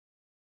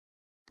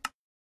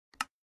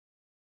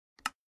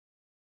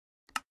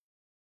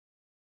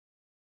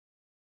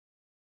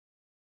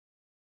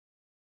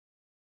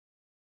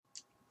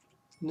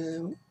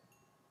Now,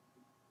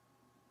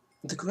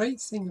 the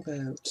great thing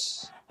about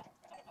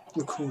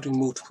recording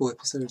multiple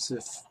episodes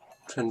of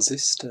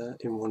Transistor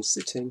in one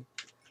sitting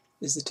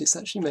is that it's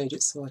actually made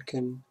it so I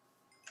can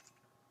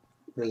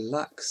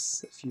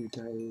relax a few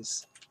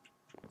days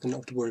and not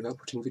have to worry about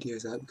putting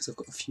videos out because I've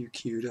got a few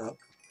queued up.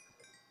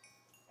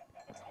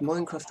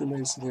 Minecraft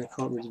remains something I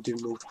can't really do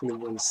multiple in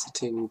one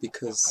sitting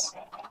because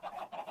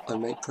I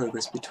make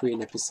progress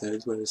between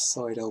episodes, whereas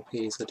side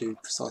LPs I do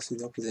precisely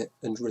the opposite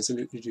and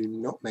resolutely do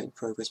not make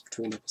progress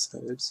between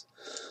episodes.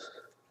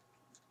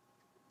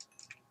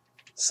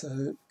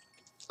 So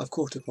I've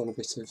caught up on a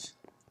bit of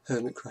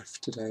Hermitcraft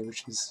today,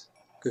 which is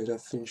good.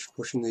 I've finished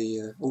watching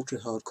the Ultra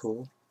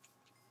Hardcore,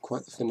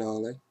 quite the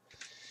finale.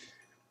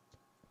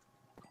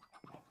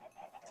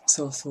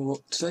 So I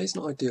thought, today's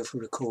not ideal for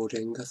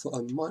recording. I thought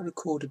I might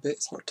record a bit,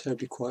 it's not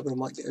terribly quiet, but I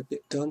might get a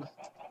bit done.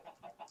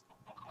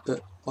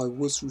 But I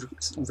was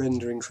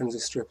rendering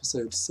Transistor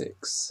episode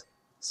 6,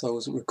 so I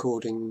wasn't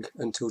recording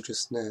until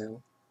just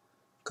now,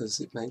 because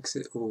it makes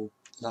it all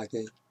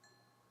laggy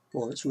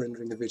while it's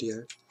rendering a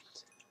video.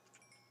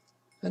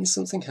 And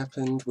something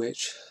happened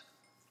which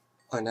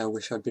I now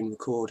wish I'd been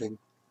recording.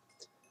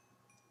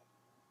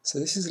 So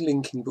this is a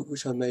linking book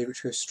which I made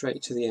which goes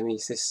straight to the ME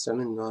system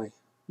in my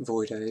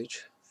Void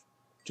Age,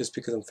 just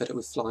because I'm fed up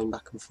with flying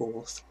back and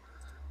forth.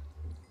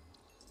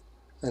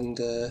 And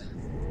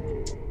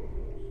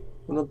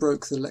when I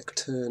broke the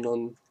lectern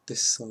on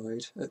this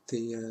side at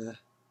the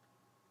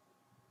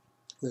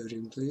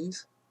loading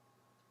please,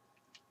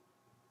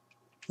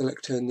 the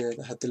lectern there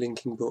that had the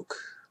linking book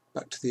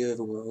back to the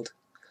overworld,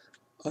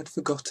 I'd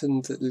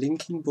forgotten that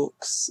linking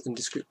books and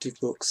descriptive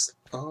books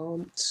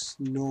aren't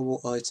normal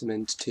item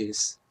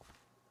entities.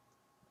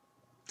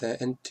 They're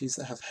entities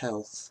that have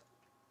health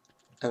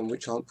and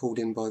which aren't pulled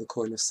in by the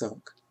coin of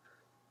suck.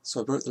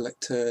 So I broke the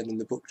lectern and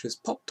the book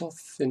just popped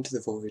off into the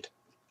void.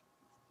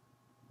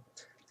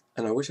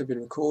 And I wish I'd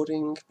been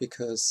recording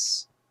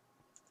because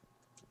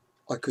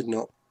I could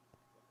not,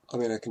 I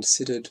mean I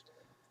considered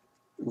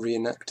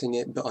reenacting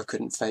it, but I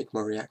couldn't fake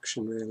my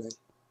reaction really.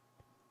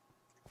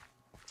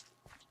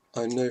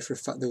 I know for a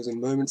fact there was a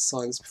moment's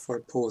silence before I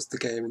paused the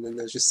game, and then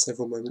there was just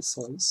several moments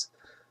silence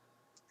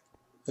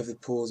of the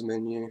pause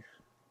menu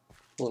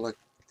while I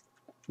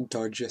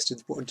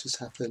digested what had just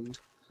happened.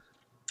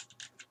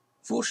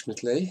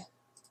 Fortunately,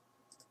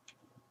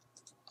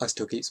 I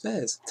still keep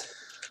spares.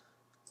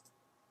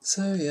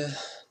 So yeah,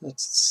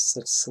 that's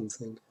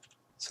something.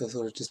 So I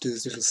thought I'd just do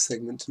this little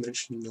segment to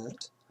mention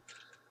that.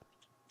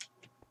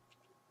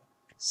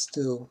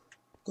 Still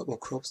got my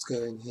crops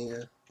going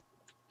here.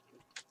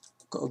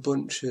 Got a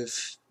bunch of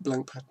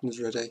blank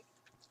patterns ready.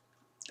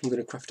 I'm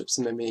going to craft up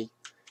some ME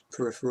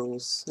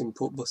peripherals,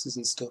 import buses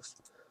and stuff,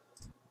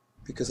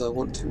 because I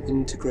want to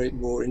integrate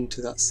more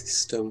into that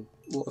system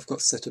what I've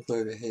got set up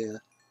over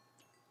here,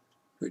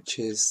 which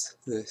is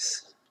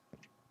this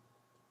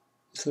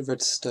little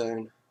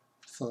redstone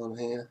farm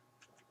here.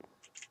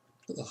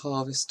 Got the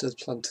harvester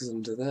planters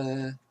under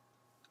there,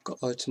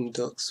 got item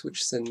ducts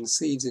which send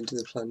seeds into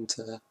the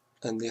planter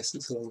and the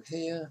essence along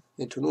here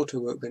into an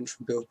auto workbench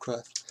for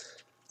buildcraft.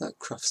 That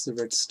crafts the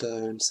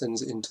redstone,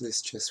 sends it into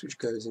this chest which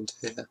goes into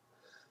here.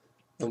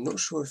 I'm not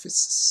sure if it's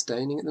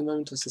sustaining at the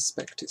moment. I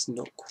suspect it's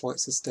not quite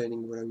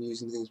sustaining when I'm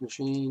using these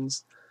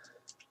machines,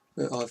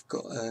 but I've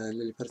got a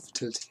lily pad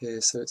fertility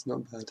here, so it's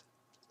not bad.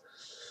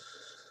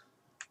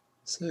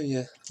 So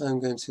yeah,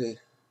 I'm going to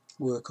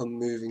work on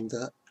moving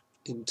that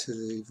into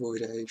the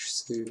Void Age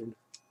soon,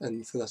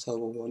 and for that I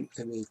will want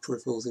ME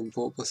peripherals,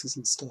 import buses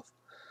and stuff.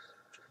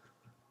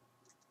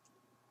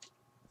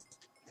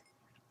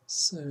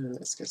 So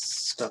let's get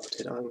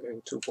started. I'm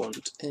going to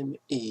want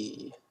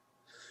ME.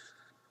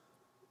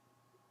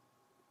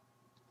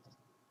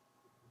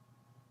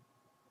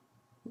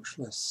 What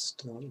should I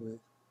start with?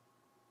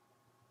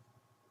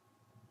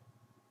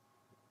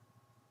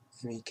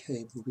 ME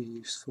cable will be a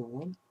useful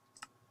one,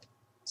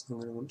 so I'm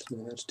going to want to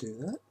know how to do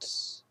that.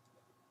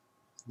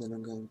 And then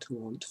I'm going to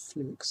want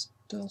Fluix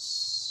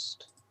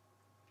dust.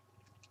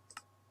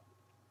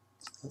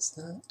 So that's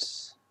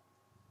that.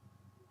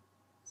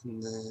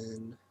 And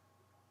then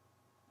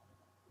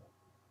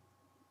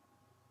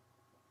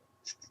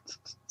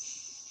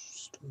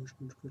storage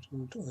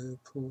integrated IO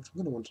port.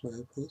 I'm going to want an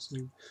IO port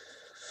soon.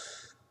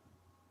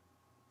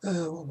 What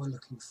am I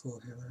looking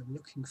for here? I'm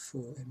looking for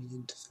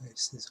ME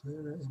interfaces.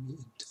 Where are ME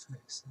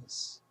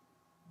interfaces?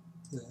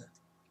 There.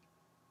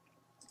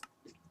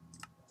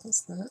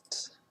 That's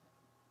that.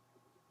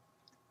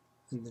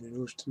 And then in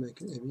order to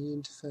make an ME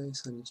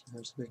interface, I need to know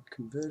how to make a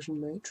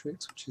conversion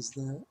matrix, which is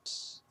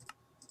that.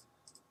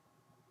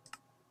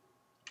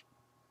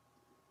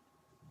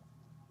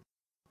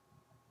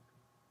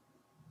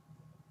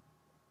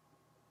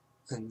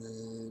 And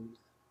then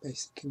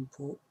basic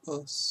import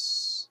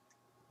bus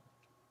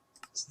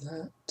is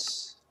that,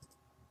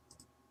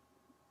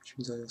 which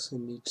means I also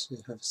need to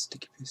have a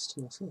sticky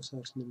piston. I'll sort it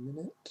out in a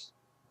minute.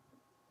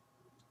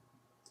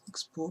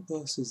 Export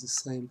bus is the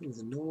same but with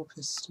a normal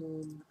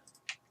piston.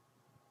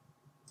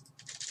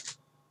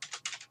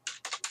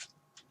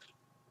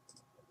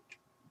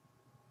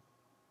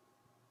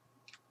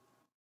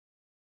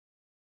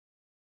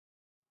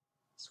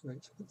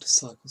 Wait for it to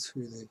cycle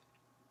through the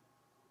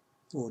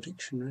Or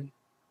dictionary.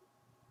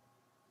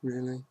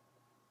 Really?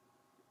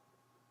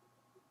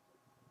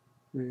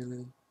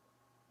 Really?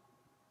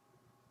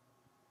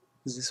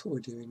 Is this what we're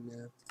doing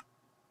now?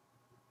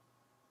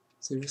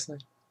 Seriously?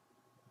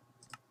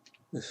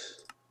 Ugh.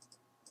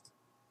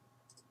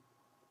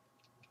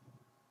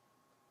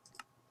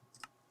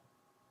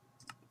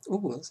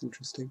 Oh, that's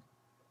interesting.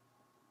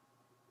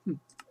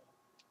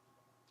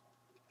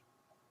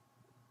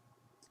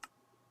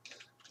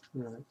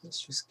 Right,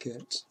 let's just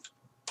get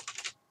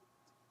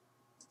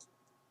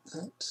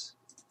that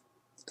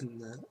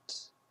and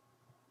that.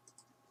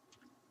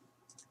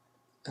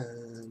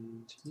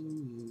 And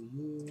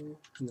you,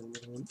 and then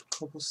we want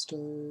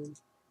cobblestone,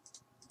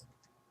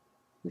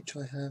 which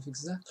I have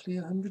exactly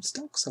 100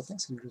 stacks of.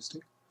 That's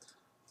interesting.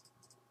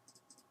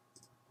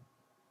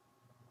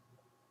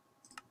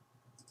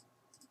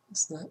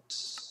 What's that?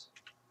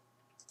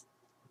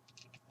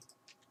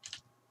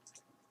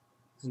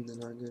 And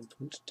then I'm going to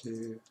want to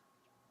do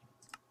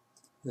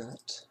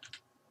that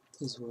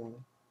as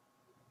well,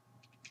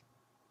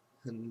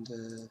 and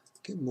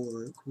get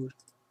more oak wood.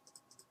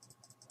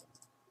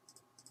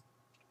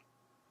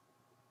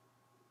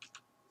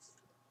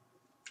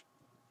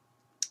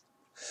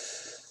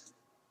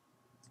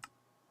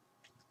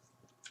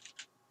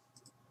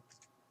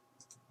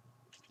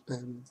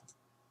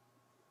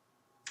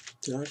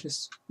 Did I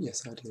just?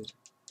 Yes, I did.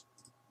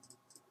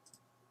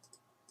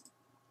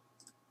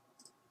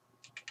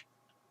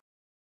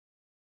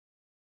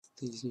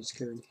 These need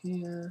to go in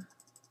here.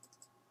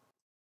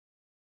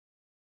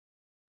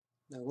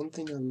 Now, one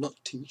thing I'm not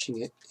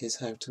teaching it is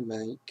how to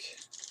make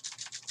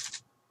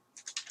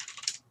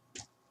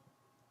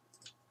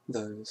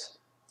those,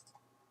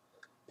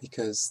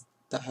 because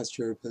that has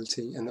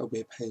durability and that'll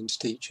be a pain to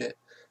teach it.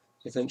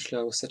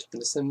 Eventually I will set up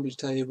an assembly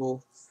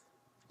table.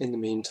 In the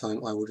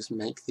meantime, I will just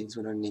make these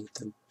when I need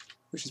them,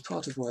 which is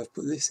part of why I've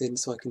put this in,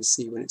 so I can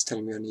see when it's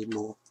telling me I need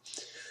more.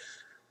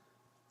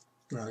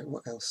 Right,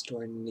 what else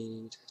do I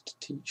need to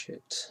teach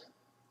it?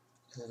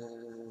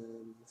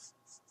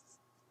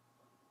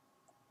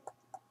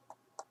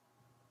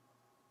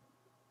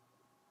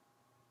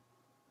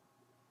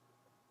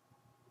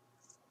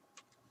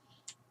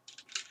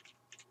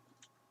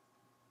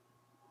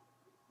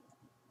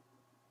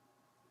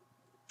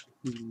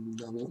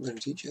 I'm not going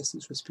to teach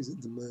essence recipes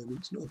at the moment,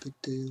 it's not a big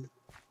deal.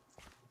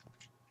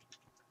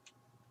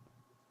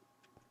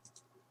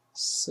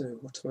 So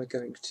what am I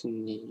going to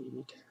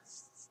need?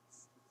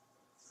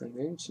 I'm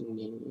going to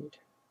need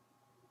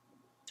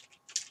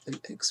an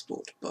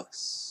export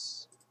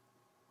bus.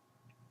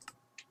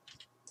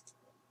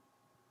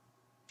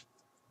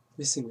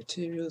 Missing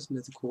materials,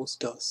 nether quartz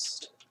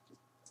dust.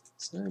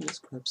 So let's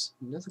grab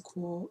some nether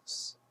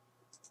quartz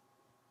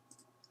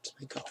to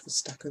make half a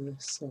stack of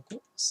this. So I've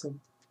got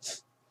some.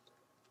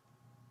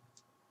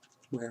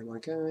 Where am I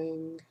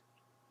going?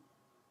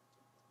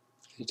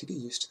 I need to get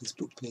used to this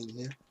book being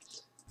here.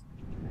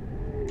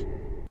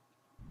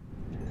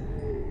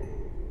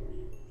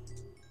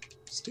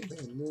 Stick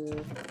that in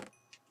there.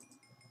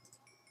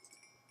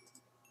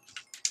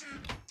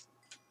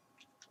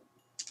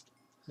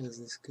 How's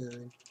this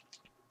going?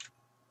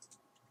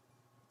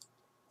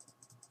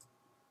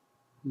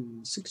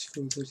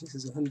 64 and 36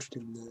 is 100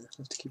 in there. I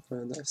have to keep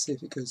around that, see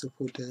if it goes up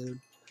or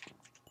down.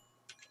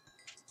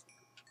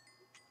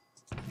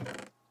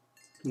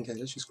 Okay,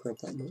 let's just grab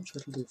that much,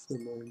 that'll do for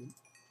the moment.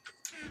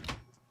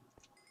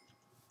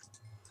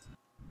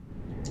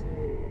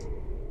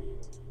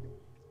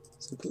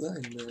 So put that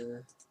in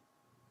there.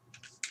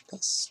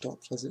 That's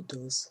stopped as it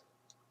does.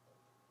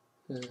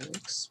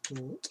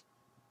 Export.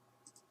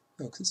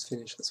 Oh, because it's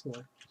finished, that's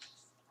why.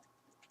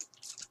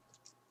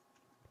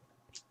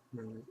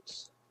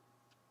 Right.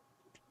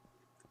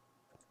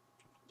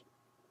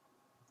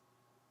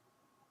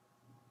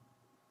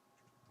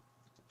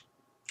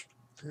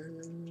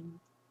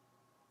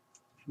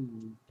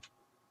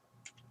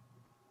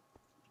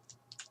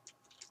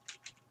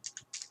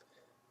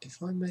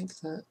 If I make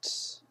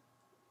that...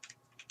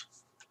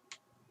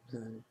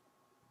 No.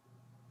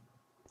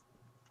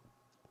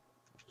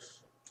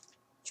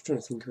 Just trying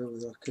to think of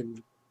whether I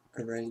can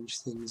arrange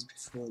things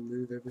before I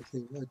move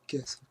everything. I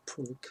guess I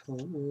probably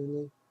can't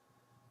really.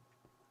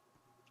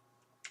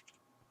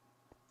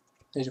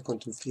 I need a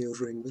quantum field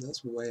ring, but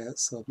that's way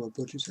outside my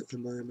budget at the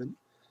moment.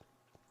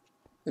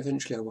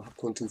 Eventually I will have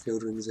quantum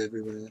field rings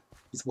everywhere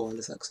with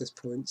wireless access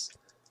points,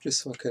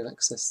 just so I can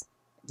access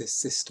this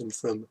system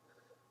from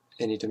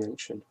any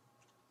dimension.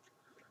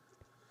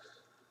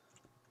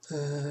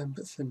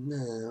 But for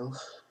now,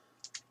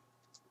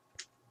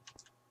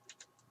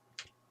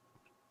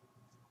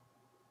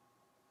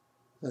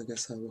 I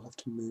guess I will have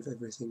to move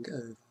everything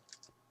over.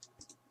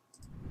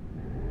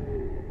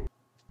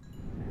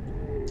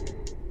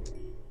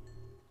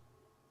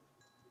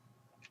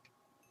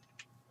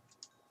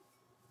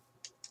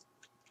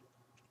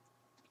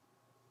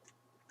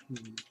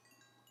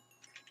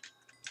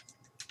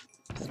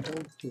 That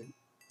done? Yeah.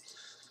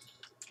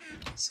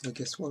 So I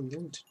guess what I'm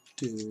going to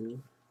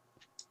do,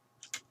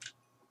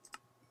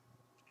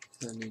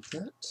 I need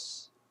that.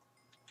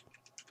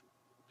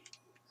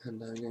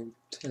 And I'm going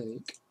to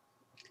take,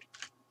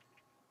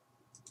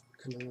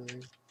 can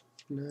I,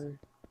 no,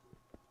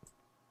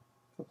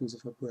 what happens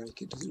if I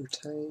break it? Does it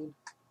retain?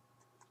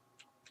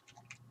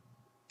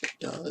 It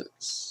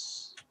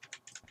does.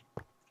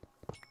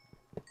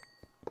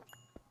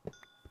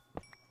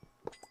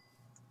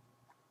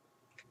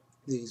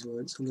 These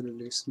won't, so I'm going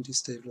to lose some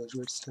destabilised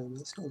redstone,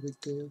 that's not a big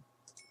deal.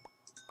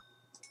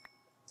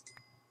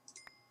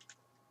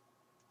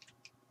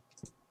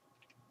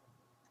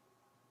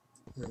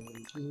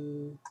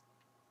 And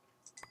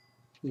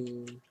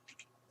you.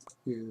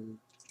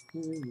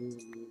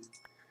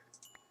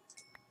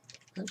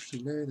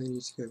 Actually, no, they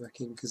need to go back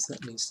in because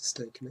that needs to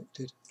stay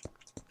connected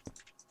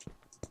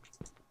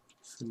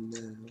for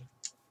now.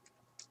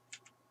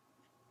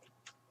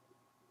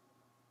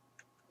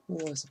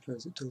 Well, I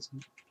suppose it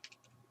doesn't.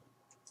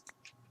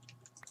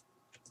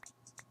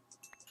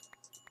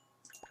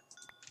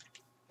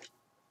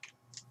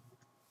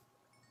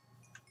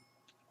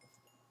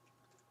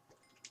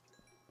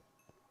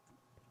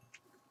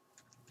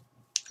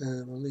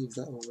 I'll leave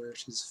that all where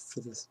it is for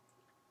the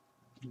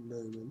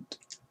moment.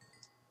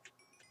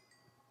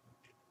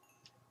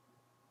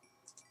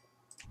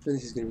 And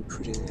this is going to be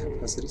pretty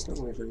haphazard, it's not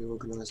going to be very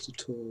organised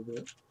at all,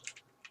 but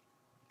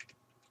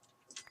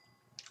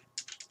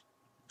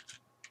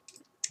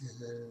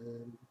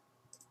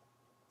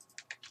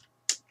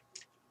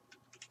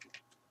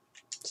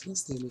so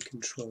that's the only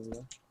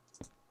controller.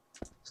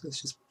 So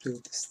let's just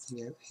build this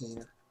thing out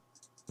here.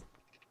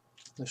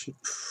 I should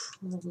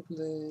probably,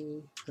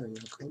 oh yeah,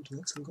 I can't do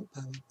that because I've got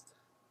power.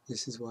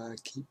 This is why I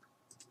keep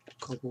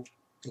cobble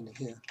in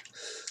here.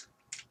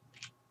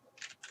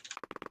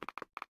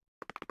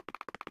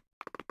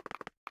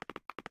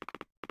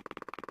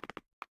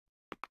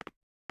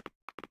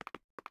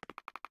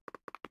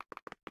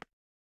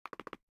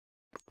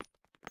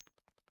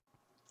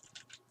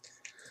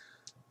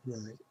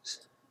 Right.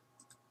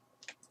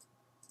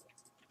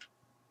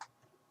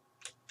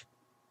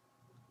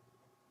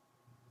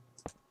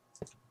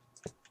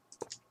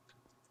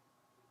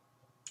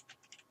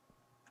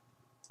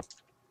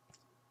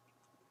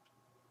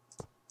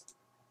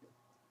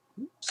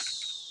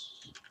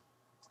 Oops.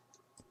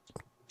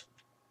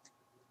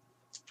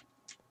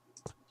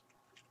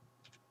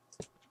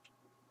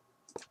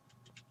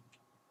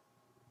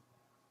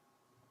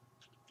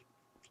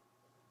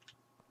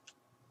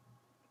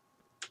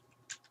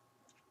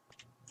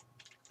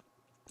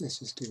 Let's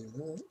just do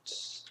that.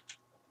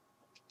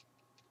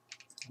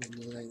 And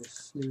then lay the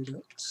flue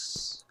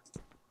ducts.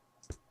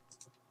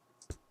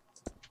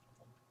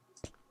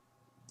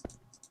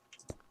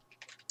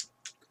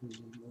 Can do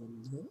more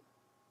than that.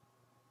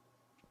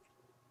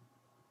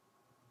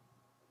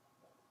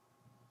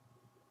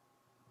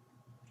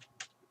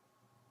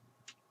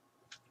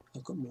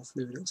 I've got more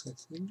flue ducts, I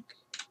think.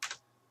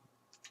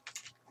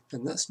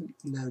 And that's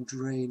now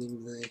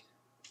draining the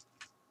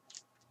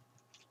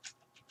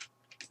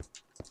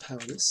power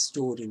that's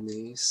stored in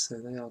these, so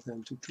they are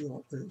going to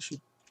drop, but it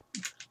should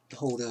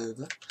hold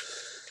over.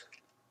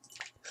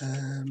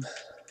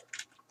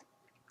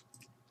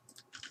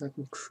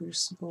 Magma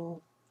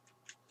Crucible,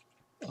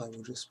 I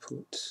will just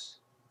put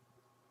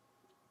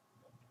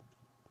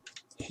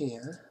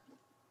here.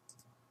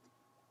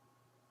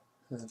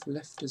 I've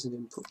left as an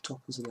input,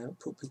 top as an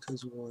output,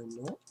 because why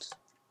not?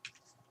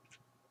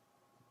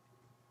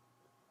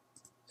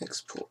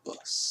 Export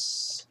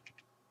bus.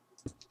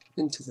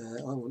 Into there,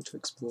 I want to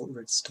export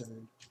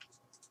redstone.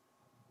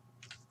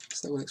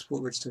 So that will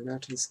export redstone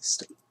out of the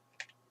system.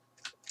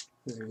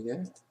 There we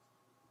go.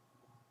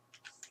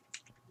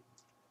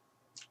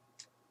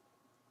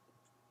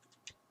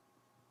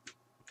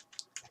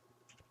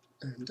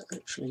 And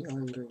actually,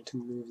 I'm going to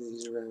move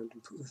these around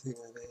and put the thing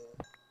over here.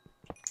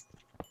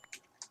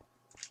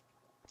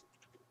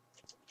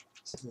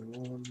 So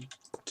 1,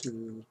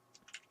 2,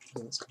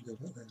 oh, that's going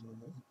to go back there.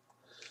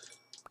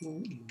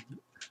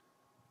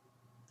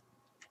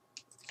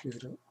 Few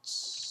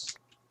dots.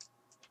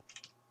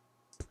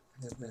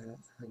 There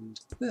and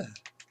there.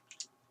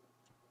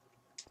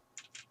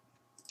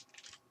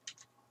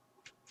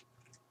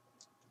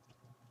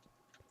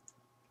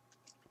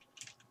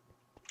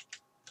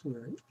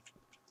 Right.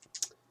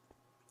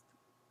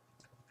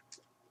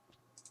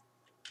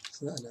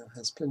 So that now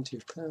has plenty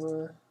of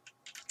power.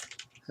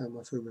 How am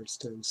I for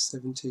redstone?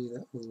 70,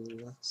 that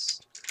will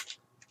last.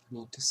 I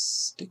need to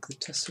stick the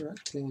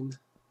tesseract in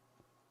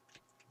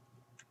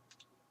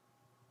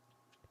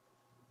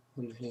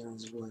on here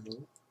as well.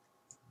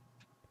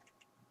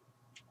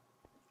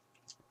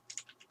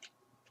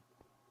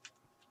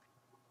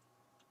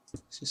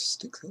 Let's just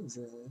stick that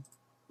there.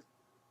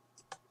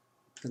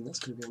 And that's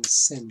going to be on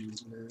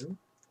send now.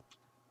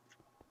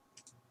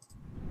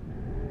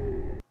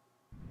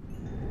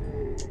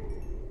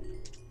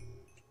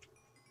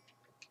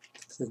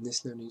 So then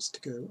this now needs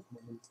to go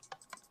on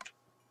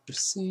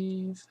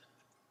receive.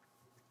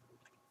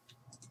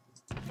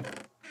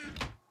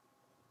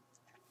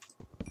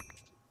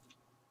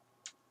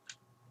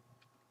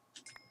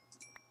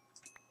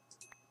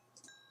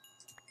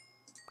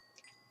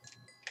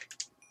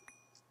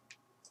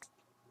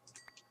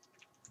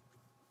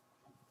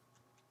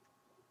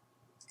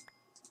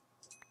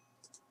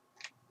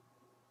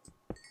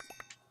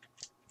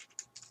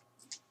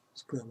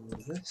 grab all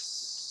of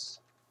this.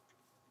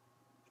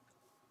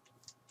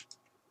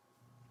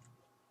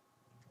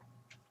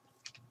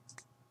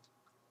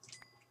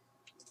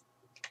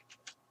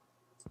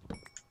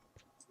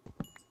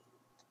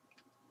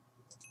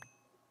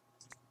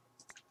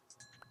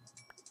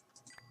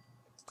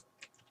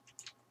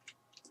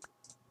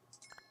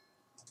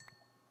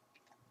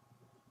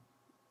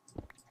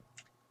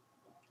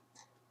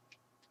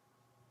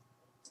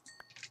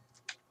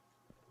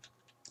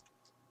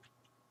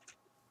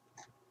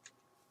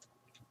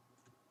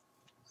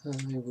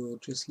 I will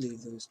just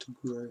leave those to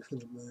grow for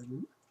the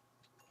moment.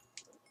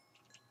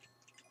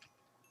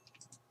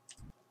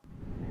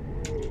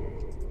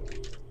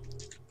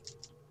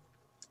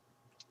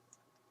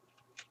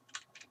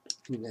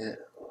 Now,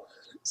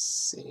 let's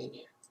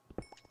see.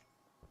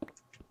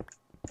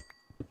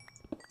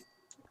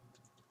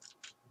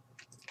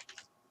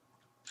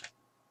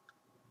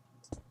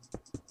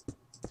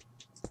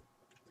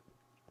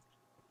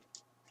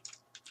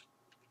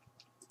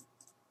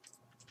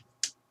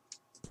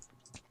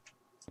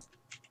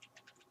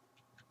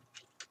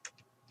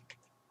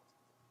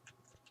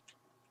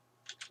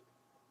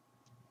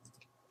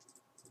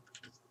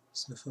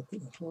 So if I put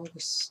the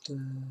harvester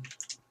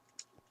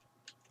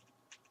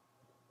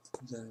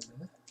there,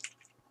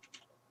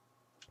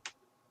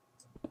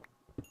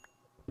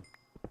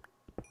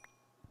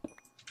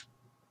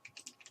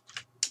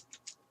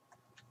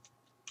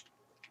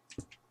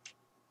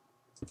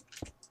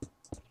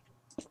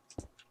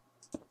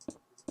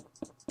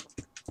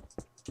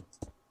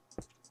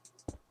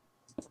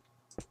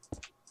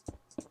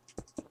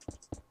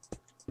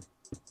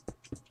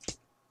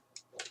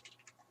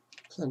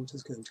 plant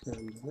is going to go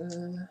under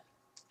there,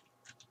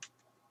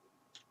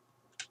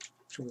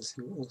 which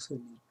obviously will also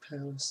need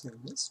power, so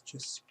let's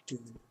just do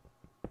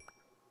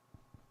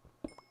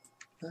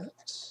that.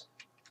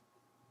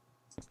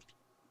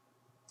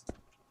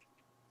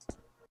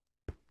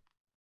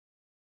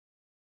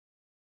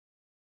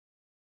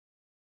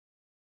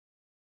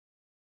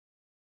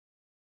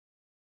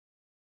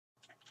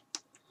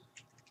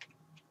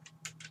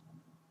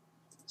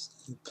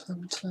 So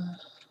planter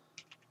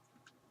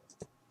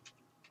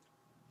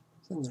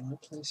is in the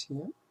right place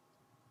here.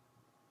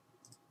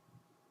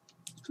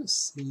 Put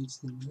seeds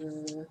in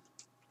there,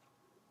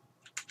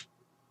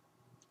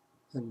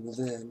 and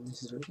then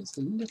this is where it gets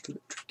a little bit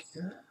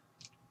trickier,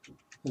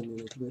 only a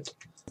little bit.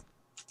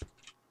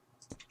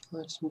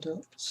 Item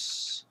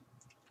dots,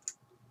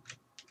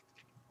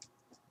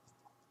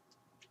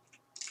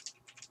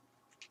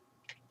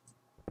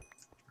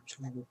 which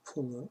I will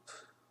pull up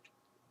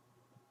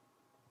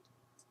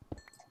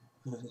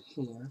over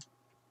here,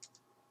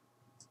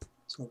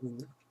 so I'll bring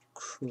that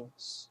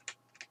across.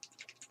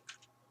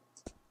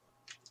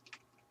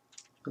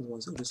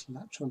 Otherwise it'll just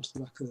latch onto the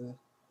back of there.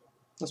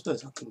 I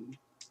suppose I can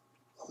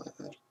hide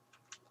that.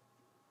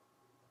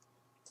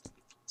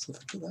 So if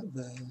I put that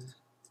there,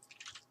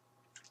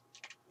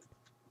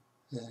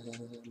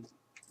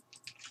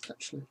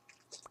 actually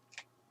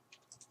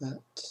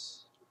that,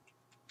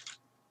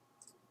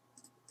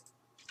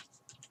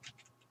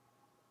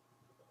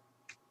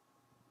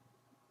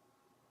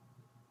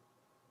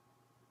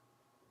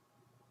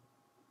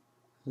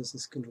 how's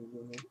this going to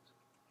work?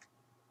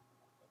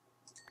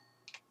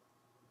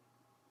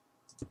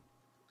 I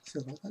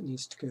feel like that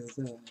needs to go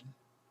there,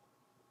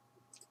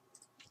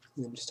 and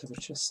then just have a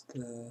chest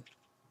there,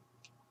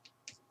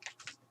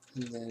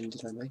 and then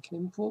did I make an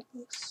import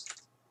bus?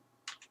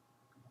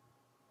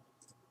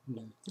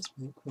 No, let's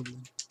make one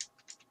then.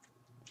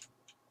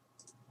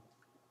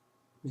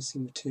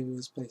 Missing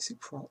materials,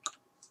 basic proc.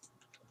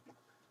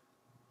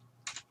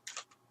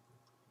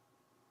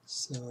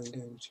 So I'm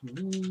going to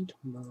need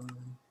my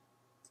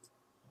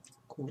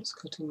quartz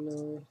cutting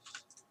knife.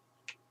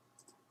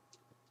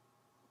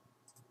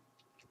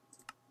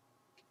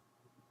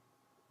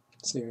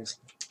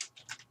 Seriously.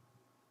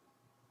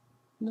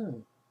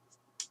 No.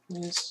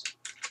 Yes.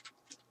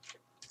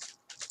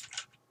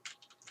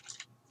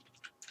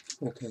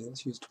 Okay,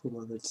 let's use to pull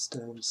my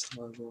redstone,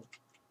 so I will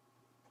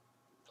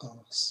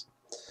pass.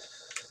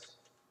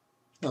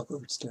 I've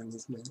got redstone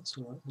with me, that's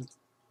alright then.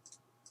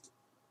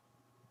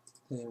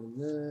 There and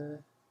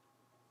there.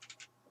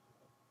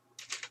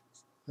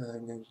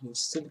 I'm going to need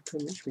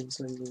silicon, which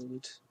means I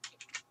need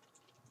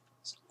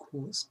some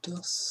quartz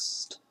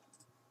dust.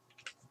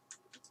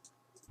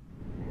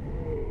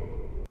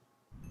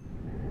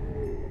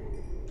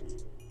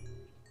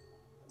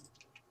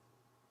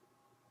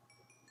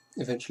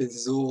 Eventually this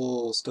is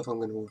all stuff I'm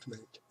going to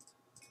automate.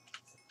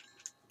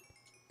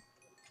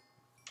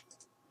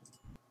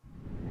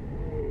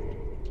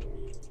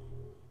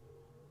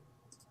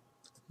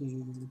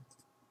 You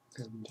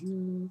and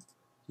you,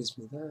 gives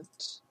me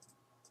that.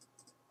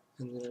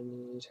 And then I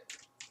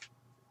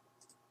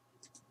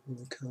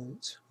need a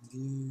kite with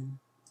you.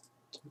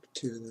 Take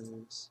 2 of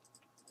those.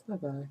 Bye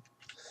bye.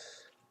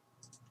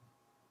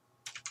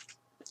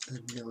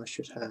 And now I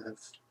should have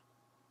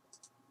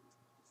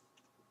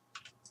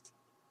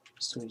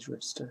storage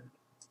redstone.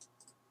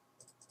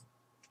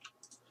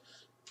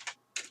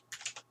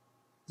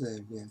 There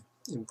we go.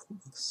 Import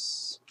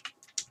this.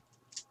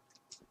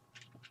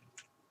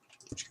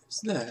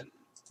 there.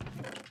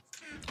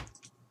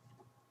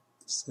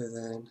 So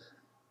then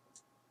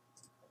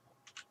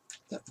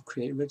that will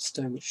create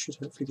redstone, which should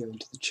hopefully go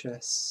into the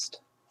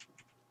chest.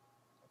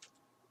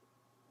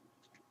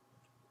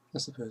 I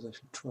suppose I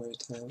should try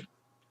it out.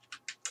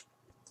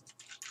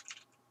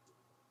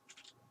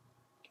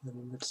 Do I have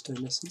any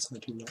redstone essence? I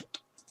do not.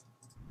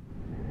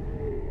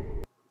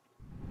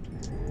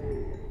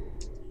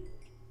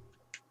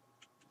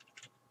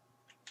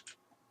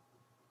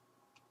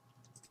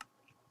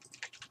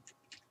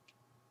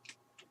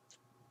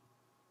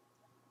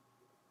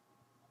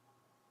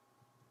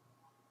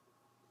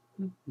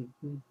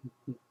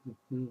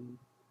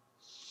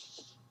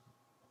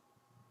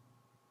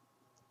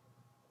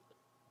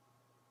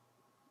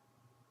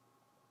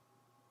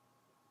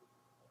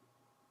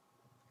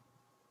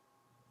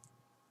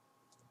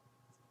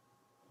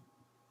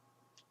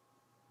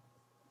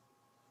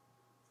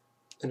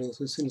 And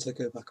also, as soon as I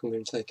go back, I'm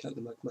going to take out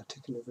the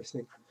magmatic and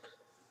everything,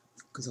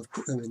 because I've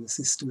put them in the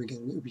system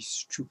again. It would be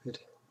stupid.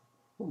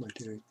 What am I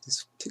doing?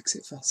 This ticks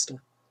it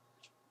faster.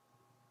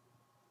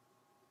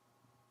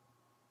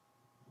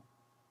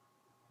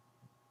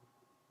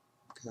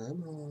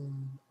 Come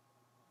on.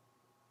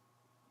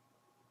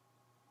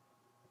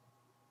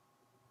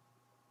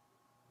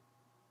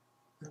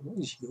 And what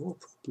is your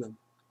problem?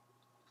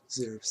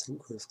 0%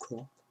 growth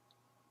crop.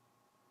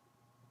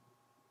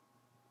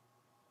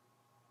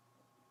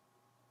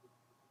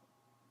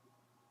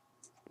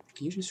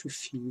 Are you just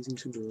refusing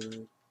to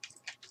grow?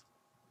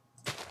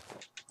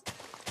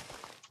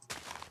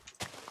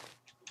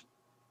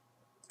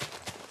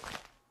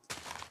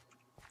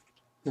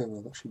 Oh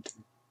well, that should do.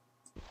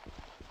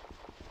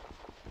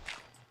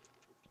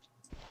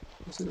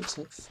 Also, it looks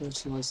like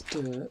fertilised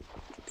dirt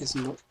is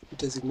not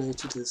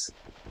designated as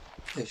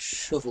a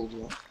shovel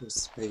block or a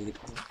spade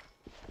block,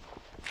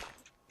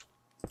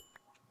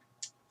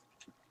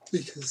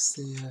 because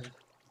the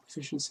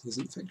efficiency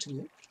isn't affecting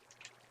it,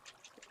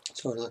 as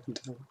far as I can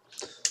tell.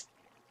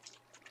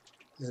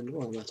 And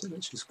while I'm at it,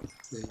 let's just grab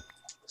the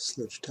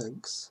sludge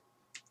tanks.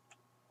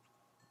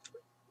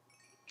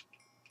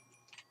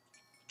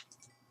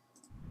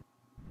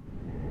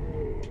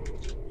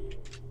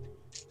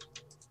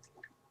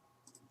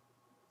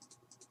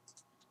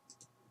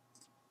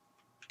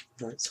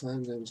 Right, so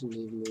I'm going to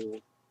need more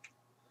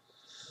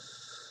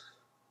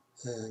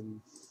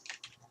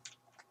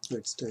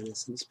redstone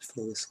essence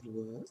before this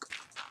will work.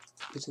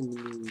 But in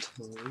the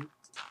meantime,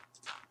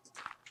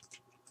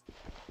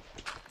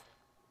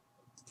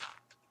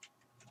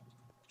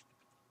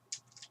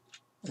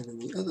 and then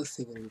the other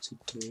thing I need to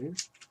do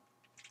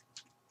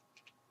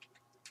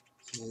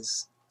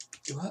is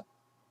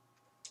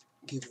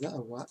give that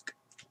a whack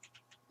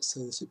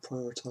so that it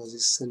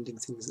prioritises sending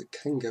things that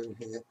can go in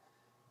here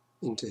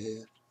into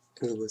here.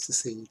 In other words, the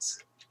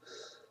seeds.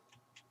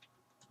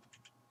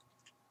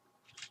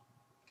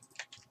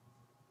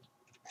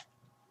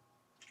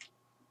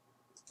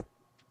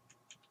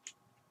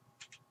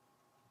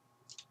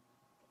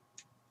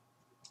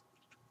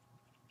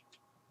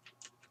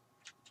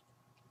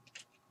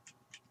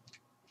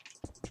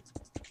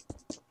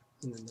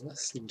 And then the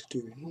last thing to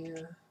do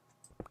here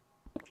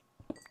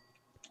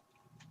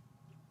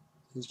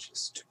is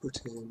just to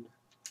put in,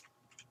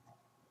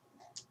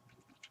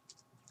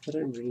 I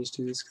don't really need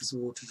to do this because the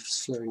water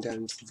just flowing down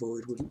into the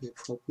void wouldn't be a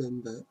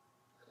problem, but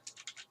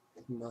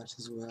might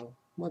as well.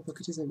 My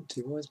bucket is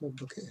empty. Why is my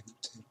bucket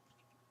empty?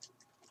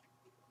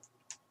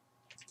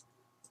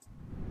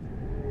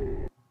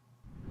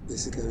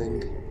 This is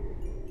going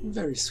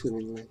very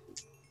swimmingly.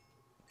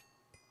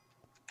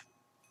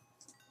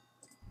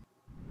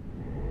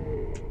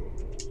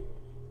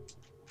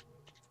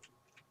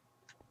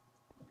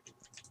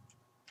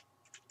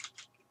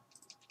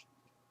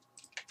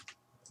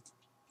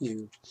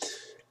 You.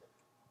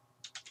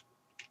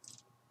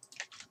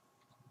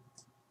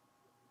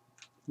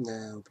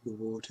 Now be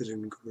watered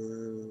and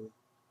grow.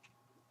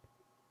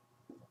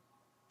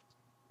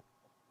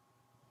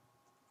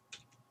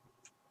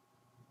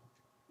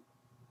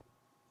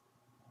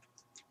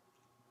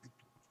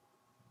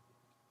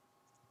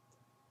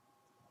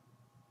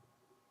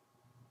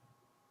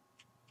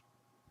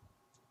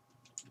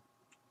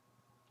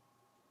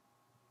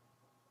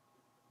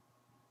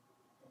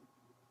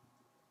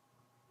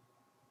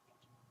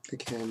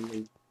 Again,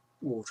 I'm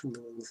watering the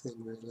wrong thing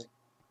really.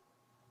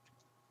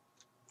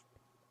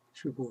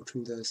 Should be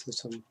watering there so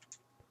that I'm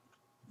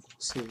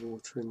also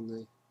watering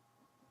the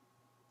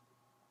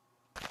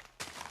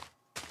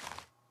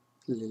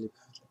lily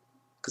pad,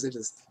 because it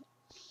does that.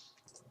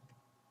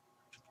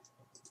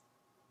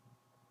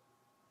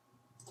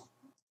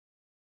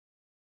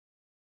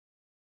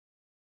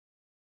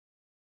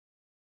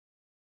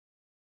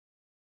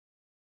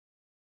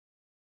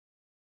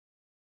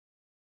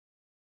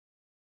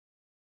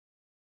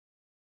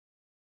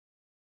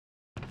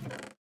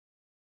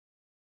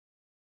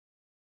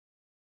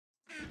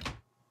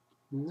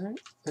 No?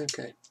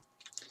 Okay.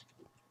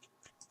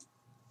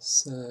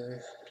 So,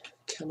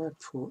 can I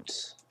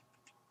put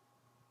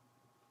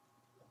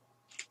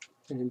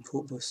an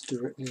import bus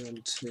directly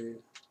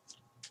onto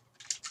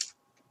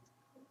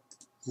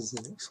is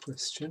the next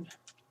question.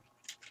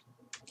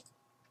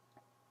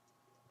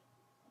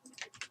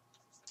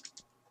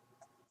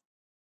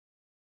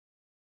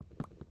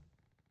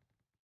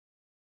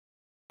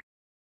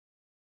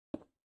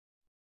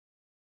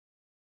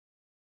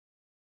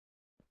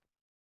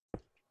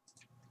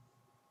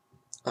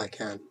 I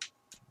can.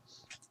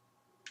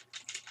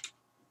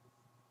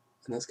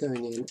 And that's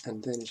going in,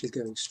 and then it is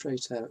going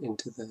straight out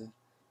into there.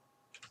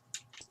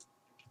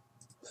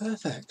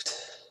 Perfect.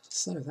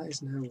 So that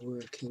is now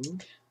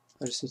working.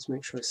 I just need to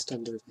make sure I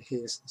stand over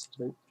here so that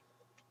I don't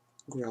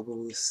grab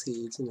all the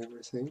seeds and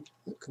everything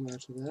that come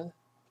out of there.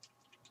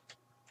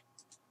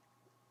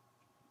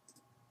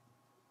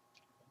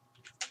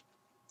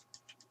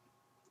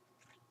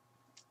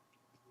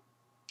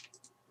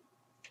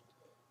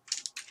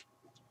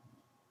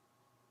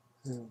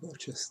 Oh, I've got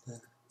just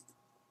there.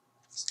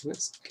 So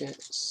let's get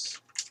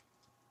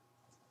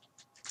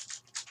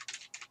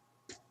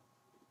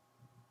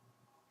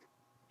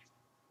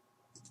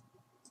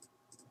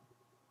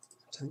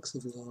tanks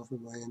of lava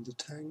in my ender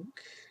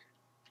tank,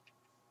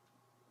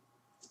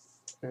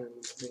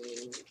 and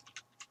the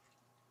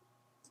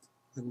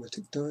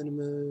magnetic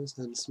dynamos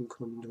and some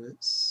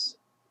conduits.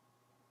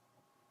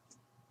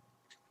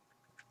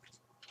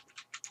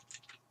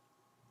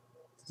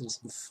 And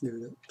some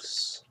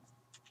flux.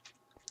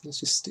 Let's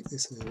just stick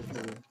this over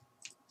there.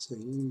 So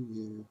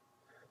you.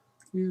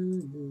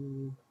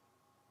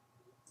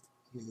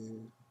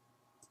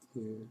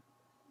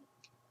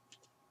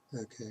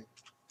 Okay.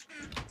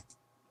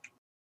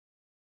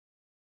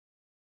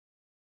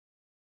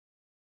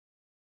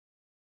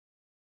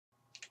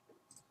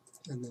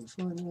 And then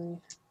finally,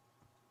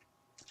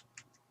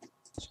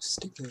 just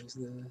stick those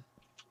there.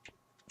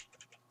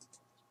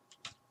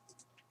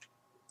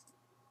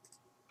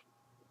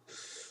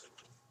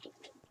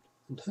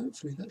 And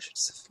hopefully that should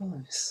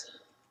suffice.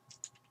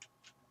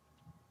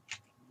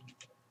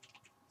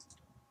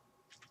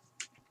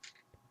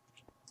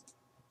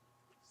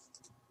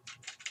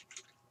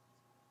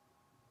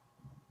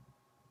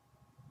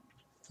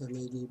 I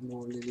may need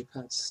more lily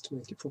pads to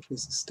make it properly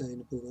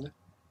sustainable though.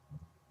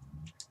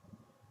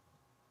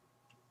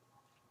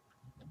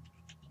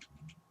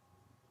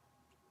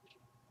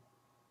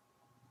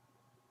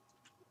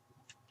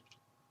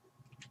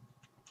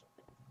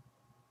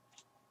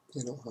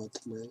 They're not hard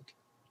to make.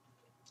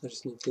 I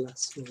just need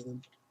glass for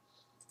them.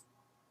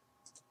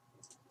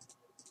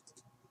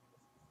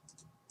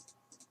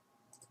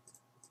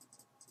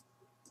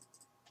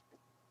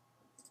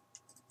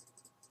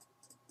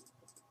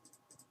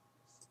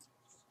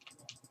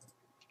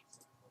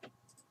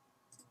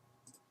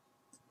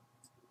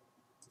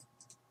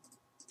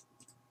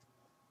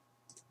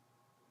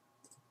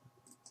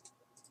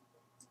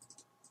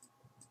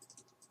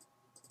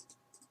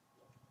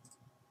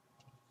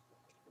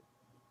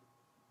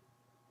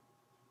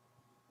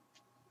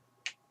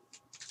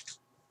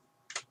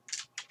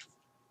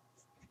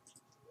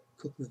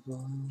 Couple of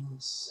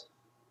vials.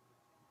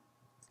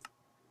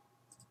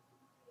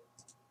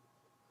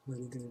 I'm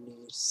only going to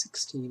need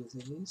 16 of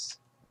these.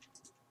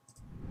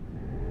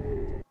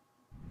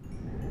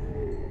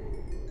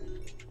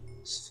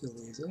 Just fill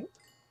these up.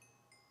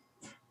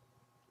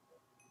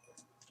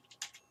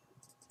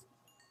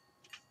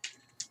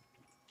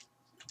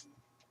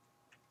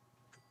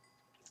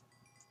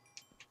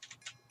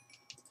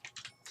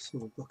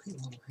 Small bucket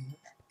along here.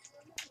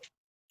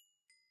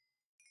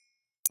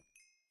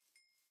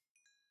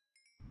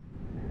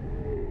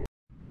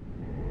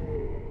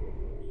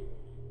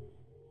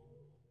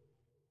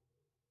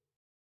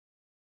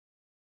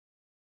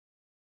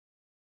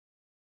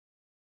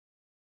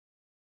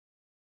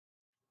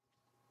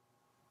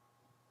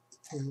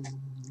 A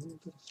little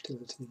bit of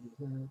fertility,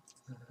 that.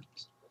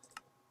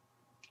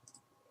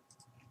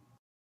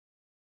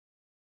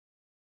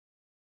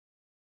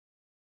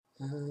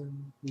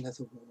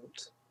 Nether wart.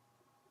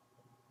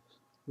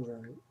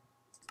 Right.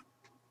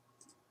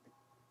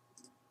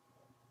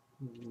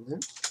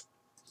 Nope.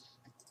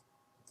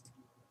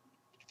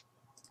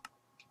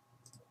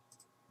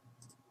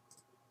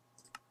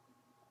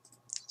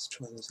 Let's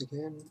try those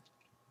again.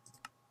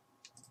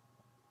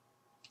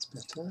 It's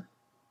better.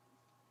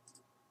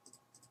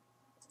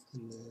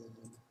 And then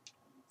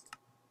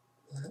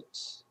that.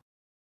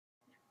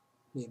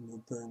 Need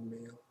more bone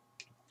meal.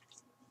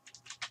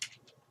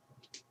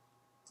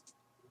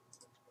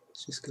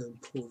 Let's just go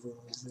and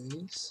pulverise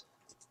these.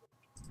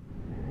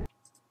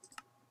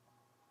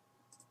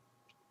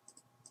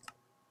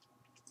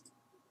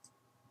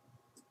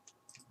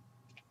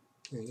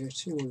 There you go,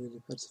 2 more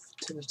lily pads of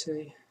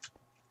fertility.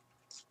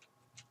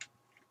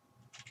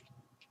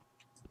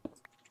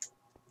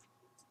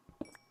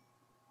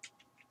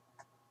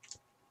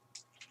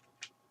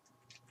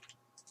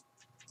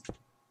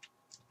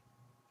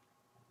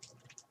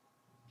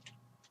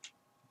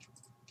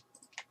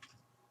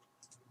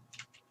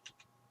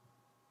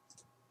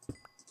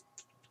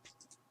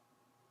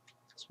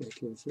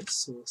 Make an infinite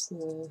source there,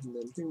 and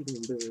then boom,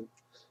 boom, boom.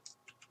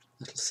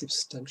 That'll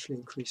substantially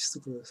increase the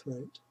growth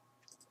rate.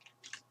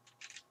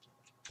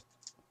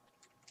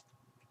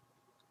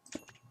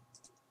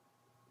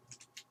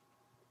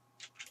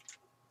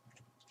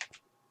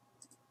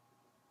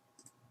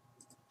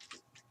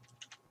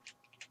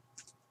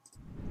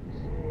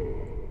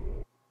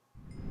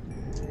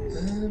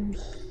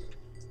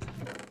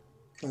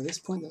 By this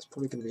point, that's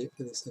probably going to be it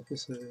for this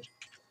episode.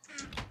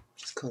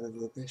 Which is kind of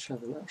rubbish. I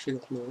haven't actually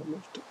gotten all that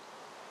much done.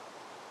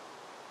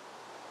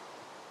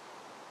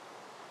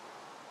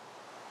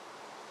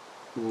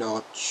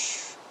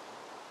 Notch.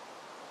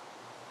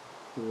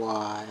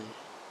 Why?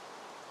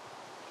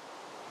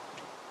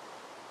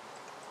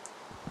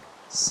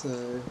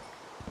 So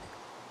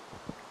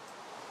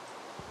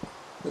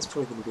that's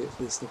probably going to be it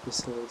for this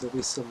episode. There'll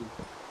be some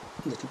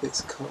little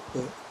bits cut,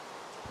 but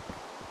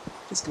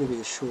it's going to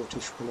be a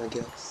shortish one, I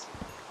guess.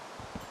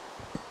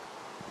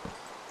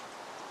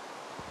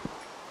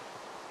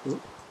 Ooh.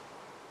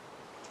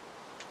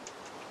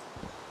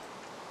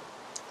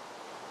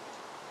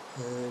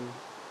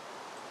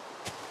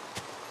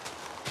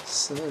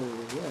 So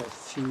yeah,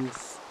 if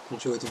you've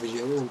enjoyed the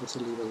video, remember to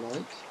leave a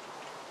like.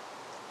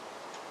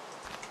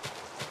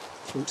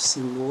 If you want to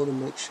see more, then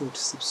make sure to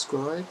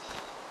subscribe.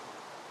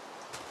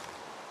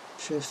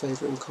 Share,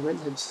 favourite and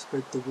comment, help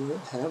spread the word.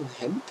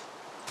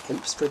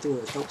 Help spread the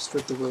word. Help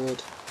spread the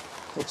word.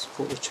 Help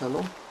support the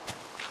channel.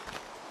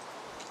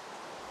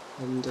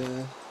 And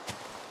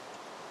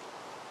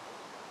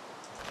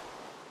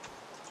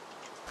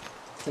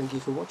thank you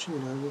for watching,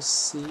 and I will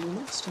see you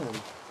next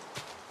time.